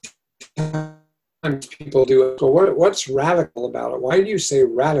times people do it. So what's radical about it? Why do you say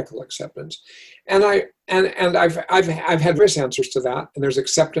radical acceptance? And I've had various answers to that. And there's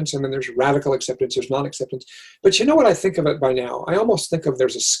acceptance, and then there's radical acceptance, there's non-acceptance. But you know what I think of it by now? I almost think of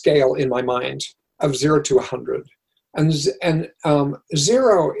there's a scale in my mind of 0 to 100. And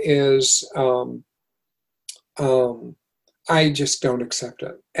 0 is I just don't accept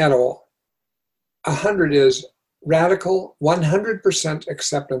it at all. 100 is radical, 100%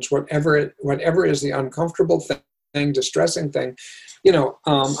 acceptance, whatever is the uncomfortable thing, distressing thing,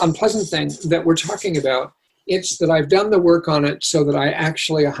 unpleasant thing that we're talking about. It's that I've done the work on it so that I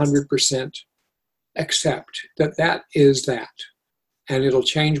actually 100% accept that is that. And it'll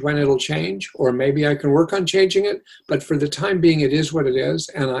change when it'll change, or maybe I can work on changing it, but for the time being, it is what it is.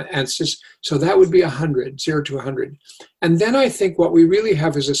 And it's just, so that would be 100, 0 to 100. And then I think what we really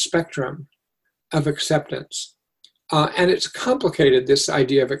have is a spectrum of acceptance. And it's complicated, this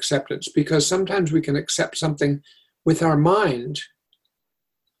idea of acceptance, because sometimes we can accept something with our mind.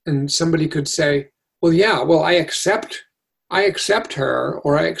 And somebody could say, I accept her,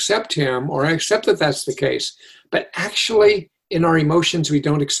 or I accept him, or I accept that that's the case. But actually, in our emotions, we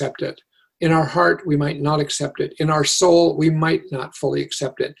don't accept it. In our heart, we might not accept it. In our soul, we might not fully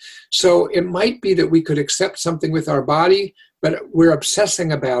accept it. So it might be that we could accept something with our body, but we're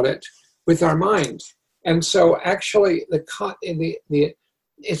obsessing about it with our mind. And so actually,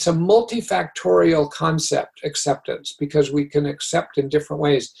 it's a multifactorial concept, acceptance, because we can accept in different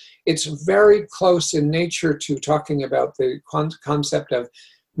ways. It's very close in nature to talking about the concept of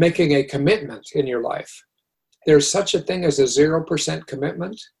making a commitment in your life. There's such a thing as a 0%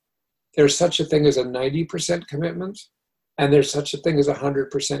 commitment. There's such a thing as a 90% commitment. And there's such a thing as a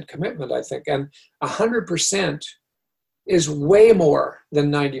 100% commitment, I think. And 100% is way more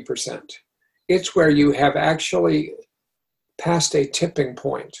than 90%. It's where you have actually passed a tipping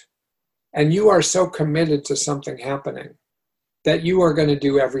point, and you are so committed to something happening that you are going to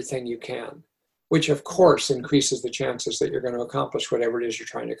do everything you can, which of course increases the chances that you're going to accomplish whatever it is you're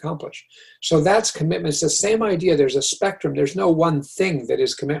trying to accomplish. So that's commitment. It's the same idea. There's a spectrum. There's no one thing that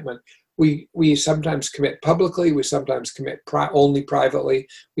is commitment. We sometimes commit publicly. We sometimes commit only privately.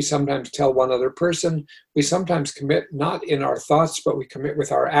 We sometimes tell one other person. We sometimes commit not in our thoughts, but we commit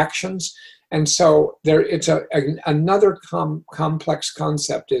with our actions. And so it's another complex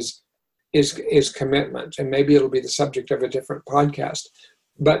concept is commitment. And maybe it'll be the subject of a different podcast.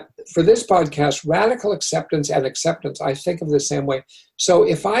 But for this podcast, radical acceptance and acceptance, I think of the same way. So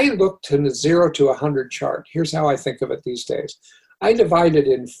if I look to the 0 to 100 chart, here's how I think of it these days. I divide it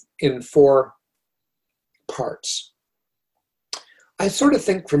in 4 parts. I sort of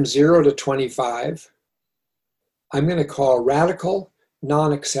think from 0 to 25, I'm going to call radical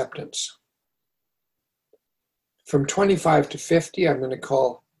non-acceptance. From 25 to 50, I'm going to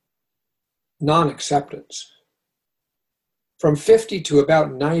call non-acceptance. From 50 to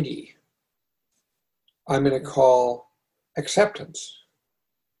about 90, I'm going to call acceptance.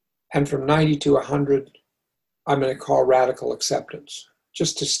 And from 90 to 100, I'm going to call radical acceptance,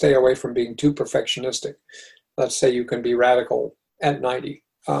 just to stay away from being too perfectionistic. Let's say you can be radical at 90.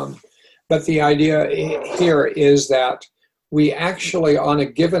 But the idea here is that we actually, on a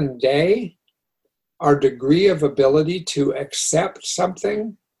given day, our degree of ability to accept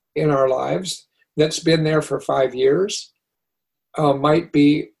something in our lives that's been there for 5 years might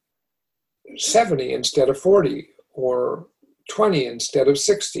be 70 instead of 40, or 20 instead of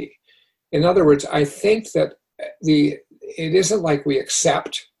 60. In other words, I think that it isn't like we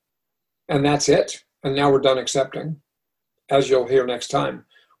accept and that's it, and now we're done accepting, as you'll hear next time.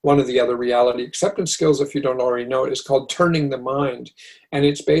 One of the other reality acceptance skills, if you don't already know it, is called turning the mind. And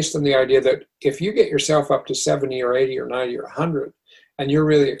it's based on the idea that if you get yourself up to 70 or 80 or 90 or 100, and you're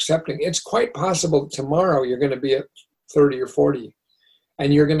really accepting, it's quite possible that tomorrow you're going to be at 30 or 40,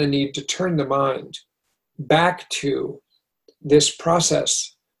 and you're going to need to turn the mind back to this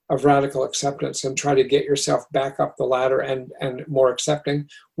process of radical acceptance and try to get yourself back up the ladder and more accepting.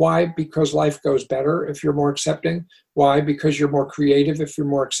 Why? Because life goes better if you're more accepting. Why? Because you're more creative if you're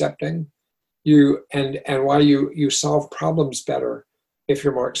more accepting. And why you solve problems better if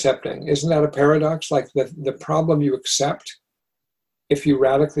you're more accepting. Isn't that a paradox? Like the problem you accept, if you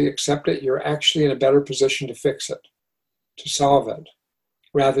radically accept it, you're actually in a better position to fix it, to solve it,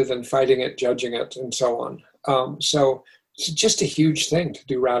 rather than fighting it, judging it, and so on. So it's just a huge thing to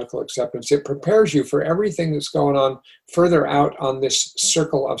do radical acceptance. It prepares you for everything that's going on further out on this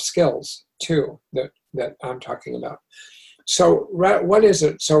circle of skills, too, that I'm talking about. So what is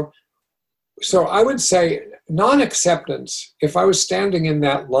it? So I would say non-acceptance, if I was standing in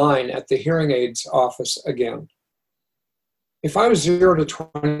that line at the hearing aids office again, if I was 0 to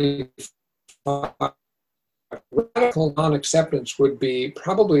 25, radical non-acceptance would be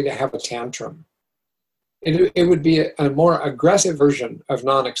probably to have a tantrum. It would be a more aggressive version of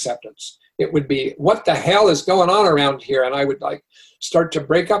non-acceptance. It would be, what the hell is going on around here? And I would start to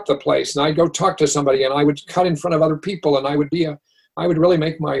break up the place, and I'd go talk to somebody, and I would cut in front of other people, and I would really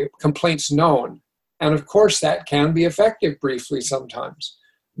make my complaints known. And of course, that can be effective briefly sometimes,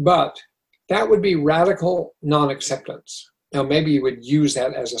 but that would be radical non-acceptance. Now, maybe you would use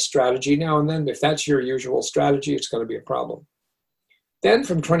that as a strategy now and then. If that's your usual strategy, it's going to be a problem. Then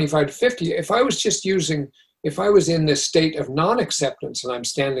from 25 to 50, if I was in this state of non-acceptance and I'm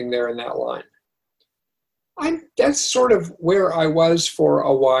standing there in that line, that's sort of where I was for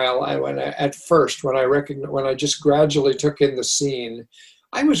a while. At first, when I just gradually took in the scene,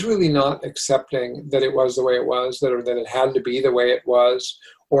 I was really not accepting that it was the way it was, that it had to be the way it was,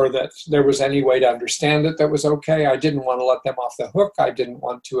 or that there was any way to understand it that was okay. I didn't want to let them off the hook. I didn't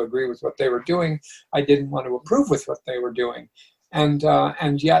want to agree with what they were doing. I didn't want to approve with what they were doing. And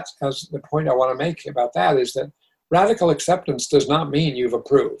yet, as the point I want to make about that is that radical acceptance does not mean you've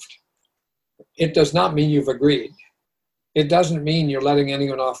approved. It does not mean you've agreed. It doesn't mean you're letting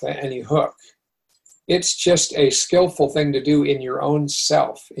anyone off any hook. It's just a skillful thing to do in your own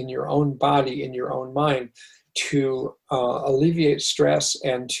self, in your own body, in your own mind, to alleviate stress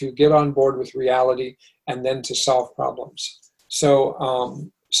and to get on board with reality and then to solve problems.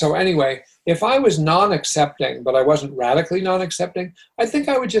 So anyway, if I was non-accepting, but I wasn't radically non-accepting, I think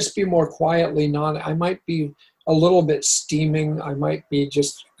I would just be more quietly I might be a little bit steaming. I might be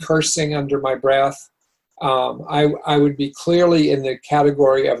just cursing under my breath. I would be clearly in the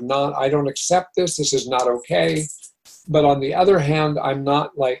category of I don't accept this. This is not okay. But on the other hand, I'm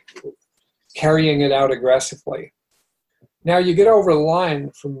not carrying it out aggressively. Now you get over the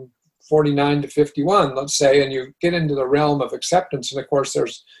line from 49 to 51, let's say, and you get into the realm of acceptance. And of course,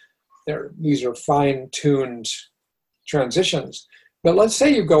 these are fine-tuned transitions. But let's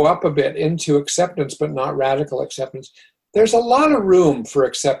say you go up a bit into acceptance, but not radical acceptance. There's a lot of room for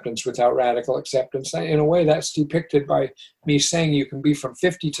acceptance without radical acceptance. In a way, that's depicted by me saying you can be from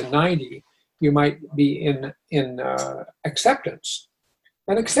 50 to 90. You might be in acceptance.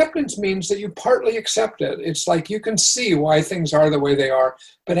 And acceptance means that you partly accept it. It's like you can see why things are the way they are,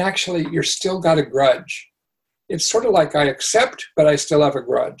 but actually you're still got a grudge. It's sort of like I accept, but I still have a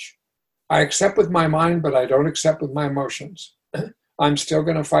grudge. I accept with my mind, but I don't accept with my emotions. I'm still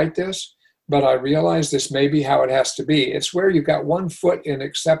going to fight this, but I realize this may be how it has to be. It's where you've got one foot in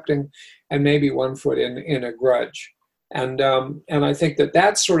accepting and maybe one foot in a grudge. And I think that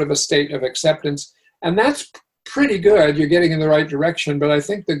that's sort of a state of acceptance. And that's pretty good. You're getting in the right direction. But I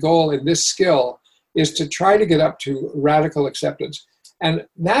think the goal in this skill is to try to get up to radical acceptance. And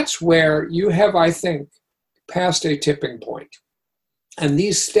that's where you have, I think, passed a tipping point. And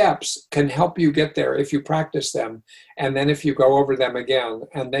these steps can help you get there if you practice them. And then if you go over them again,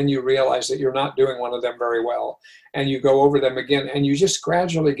 and then you realize that you're not doing one of them very well, and you go over them again, and you just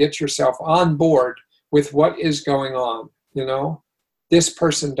gradually get yourself on board with what is going on. You know, this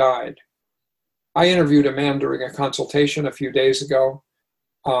person died. I interviewed a man during a consultation a few days ago.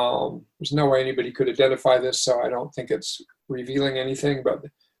 There's no way anybody could identify this, so I don't think it's revealing anything, but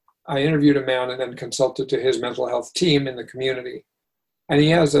I interviewed a man and then consulted to his mental health team in the community. And he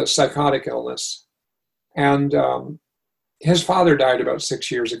has a psychotic illness. And his father died about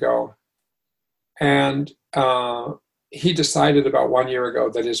 6 years ago. And he decided about 1 year ago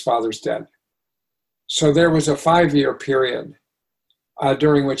that his father's dead. So there was a 5-year period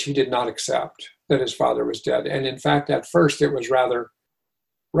during which he did not accept that his father was dead. And in fact, at first, it was rather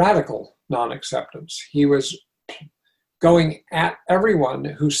radical non-acceptance. He was going at everyone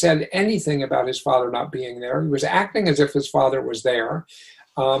who said anything about his father not being there. He was acting as if his father was there.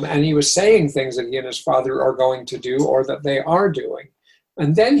 And he was saying things that he and his father are going to do or that they are doing.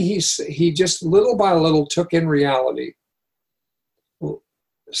 And then he just little by little took in reality,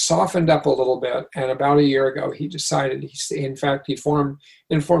 softened up a little bit. And about a year ago, he decided, he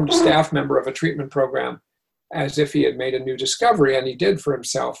informed a staff member of a treatment program as if he had made a new discovery, and he did for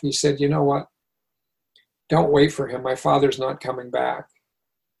himself. He said, you know what? Don't wait for him. My father's not coming back.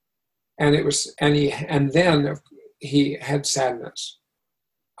 And then he had sadness.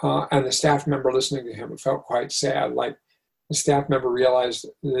 And the staff member listening to him felt quite sad. Like the staff member realized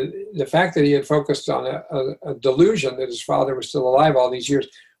the fact that he had focused on a delusion that his father was still alive all these years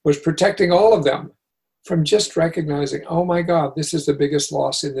was protecting all of them from just recognizing, oh my God, this is the biggest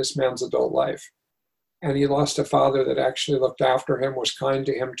loss in this man's adult life. And he lost a father that actually looked after him, was kind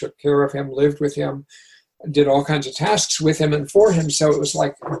to him, took care of him, lived with him, did all kinds of tasks with him and for him. So it was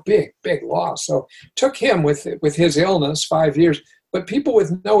like a big, big loss. So it took him with his illness 5 years, but people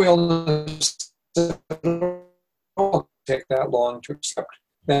with no illness don't take that long to accept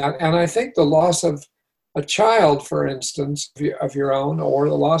that. And I think the loss of a child, for instance, of your own, or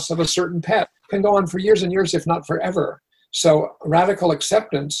the loss of a certain pet can go on for years and years, if not forever. So radical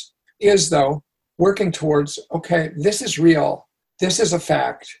acceptance is, though, working towards, okay, this is real. This is a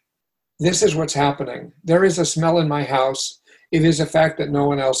fact. This is what's happening. There is a smell in my house. It is a fact that no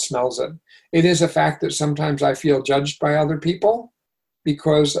one else smells it. It is a fact that sometimes I feel judged by other people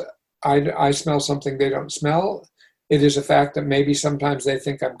because I smell something they don't smell. It is a fact that maybe sometimes they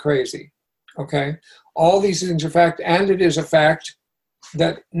think I'm crazy. Okay? All these things are fact, and it is a fact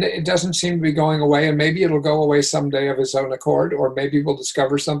that it doesn't seem to be going away, and maybe it'll go away someday of its own accord, or maybe we'll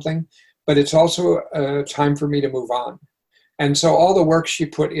discover something, but it's also a time for me to move on. And so all the work she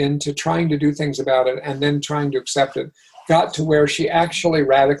put into trying to do things about it and then trying to accept it got to where she actually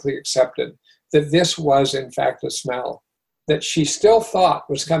radically accepted that this was, in fact, a smell that she still thought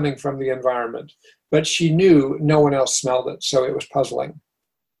was coming from the environment, but she knew no one else smelled it, so it was puzzling.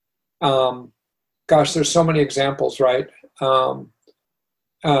 Gosh, there's so many examples, right, of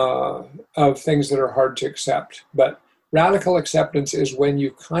things that are hard to accept. But radical acceptance is when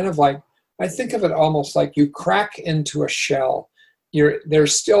you kind of like, I think of it almost like you crack into a shell.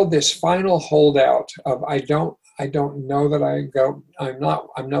 There's still this final holdout of I don't know that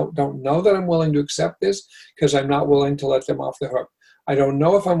don't know that I'm willing to accept this because I'm not willing to let them off the hook. I don't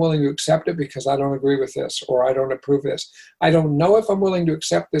know if I'm willing to accept it because I don't agree with this or I don't approve this. I don't know if I'm willing to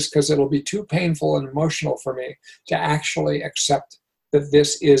accept this because it'll be too painful and emotional for me to actually accept that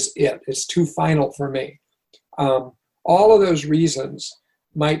this is it. It's too final for me. All of those reasons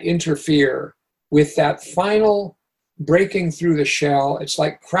might interfere with that final breaking through the shell. It's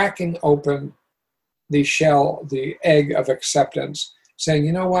like cracking open the shell, the egg of acceptance, saying,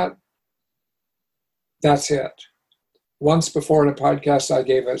 you know what? That's it. Once before in a podcast, I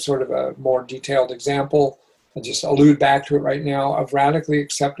gave a sort of a more detailed example. I'll just allude back to it right now of radically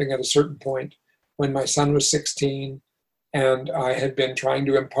accepting at a certain point when my son was 16. And I had been trying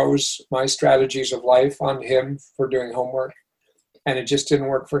to impose my strategies of life on him for doing homework, and it just didn't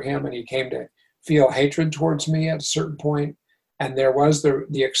work for him. And he came to feel hatred towards me at a certain point. And there was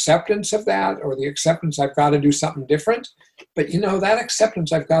the acceptance of that, or the acceptance I've got to do something different. But that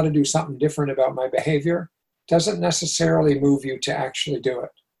acceptance I've got to do something different about my behavior doesn't necessarily move you to actually do it.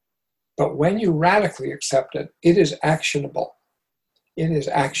 But when you radically accept it, it is actionable. It is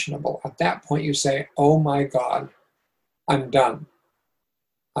actionable. At that point you say, oh my God, I'm done.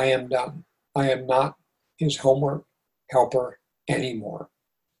 I am done. I am not his homework helper anymore.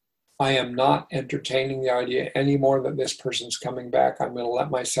 I am not entertaining the idea anymore that this person's coming back. I'm going to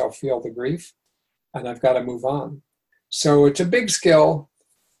let myself feel the grief, and I've got to move on. So it's a big skill.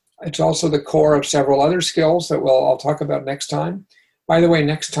 It's also the core of several other skills that I'll talk about next time. By the way,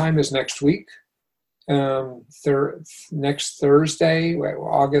 next time is next week. Next Thursday,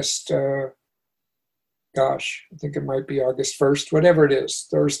 August, I think it might be August 1st, whatever it is,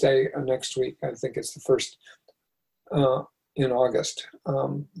 Thursday next week. I think it's the first in August,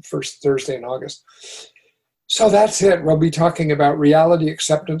 first Thursday in August. So that's it. We'll be talking about reality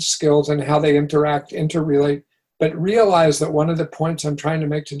acceptance skills and how they interrelate. But realize that one of the points I'm trying to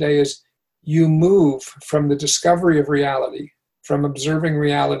make today is you move from the discovery of reality, from observing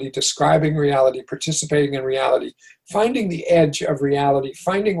reality, describing reality, participating in reality, finding the edge of reality,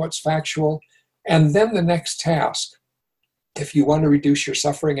 finding what's factual, and then the next task, if you want to reduce your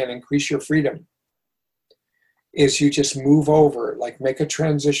suffering and increase your freedom, is you just move over, like make a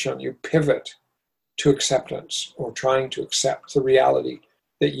transition, you pivot to acceptance, or trying to accept the reality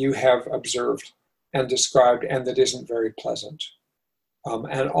that you have observed and described and that isn't very pleasant.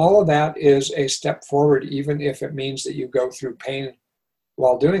 And all of that is a step forward, even if it means that you go through pain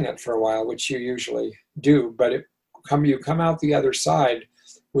while doing it for a while, which you usually do, but you come out the other side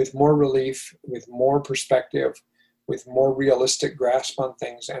with more relief, with more perspective, with more realistic grasp on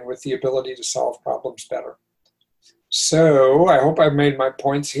things, and with the ability to solve problems better. So I hope I've made my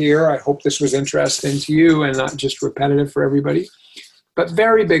points here. I hope this was interesting to you and not just repetitive for everybody, but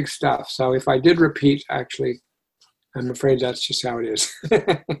very big stuff. So if I did repeat, actually, I'm afraid that's just how it is.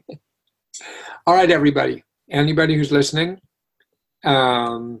 All right, everybody. Anybody who's listening,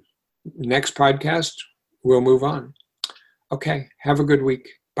 next podcast, we'll move on. Okay, have a good week.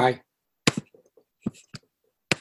 Bye.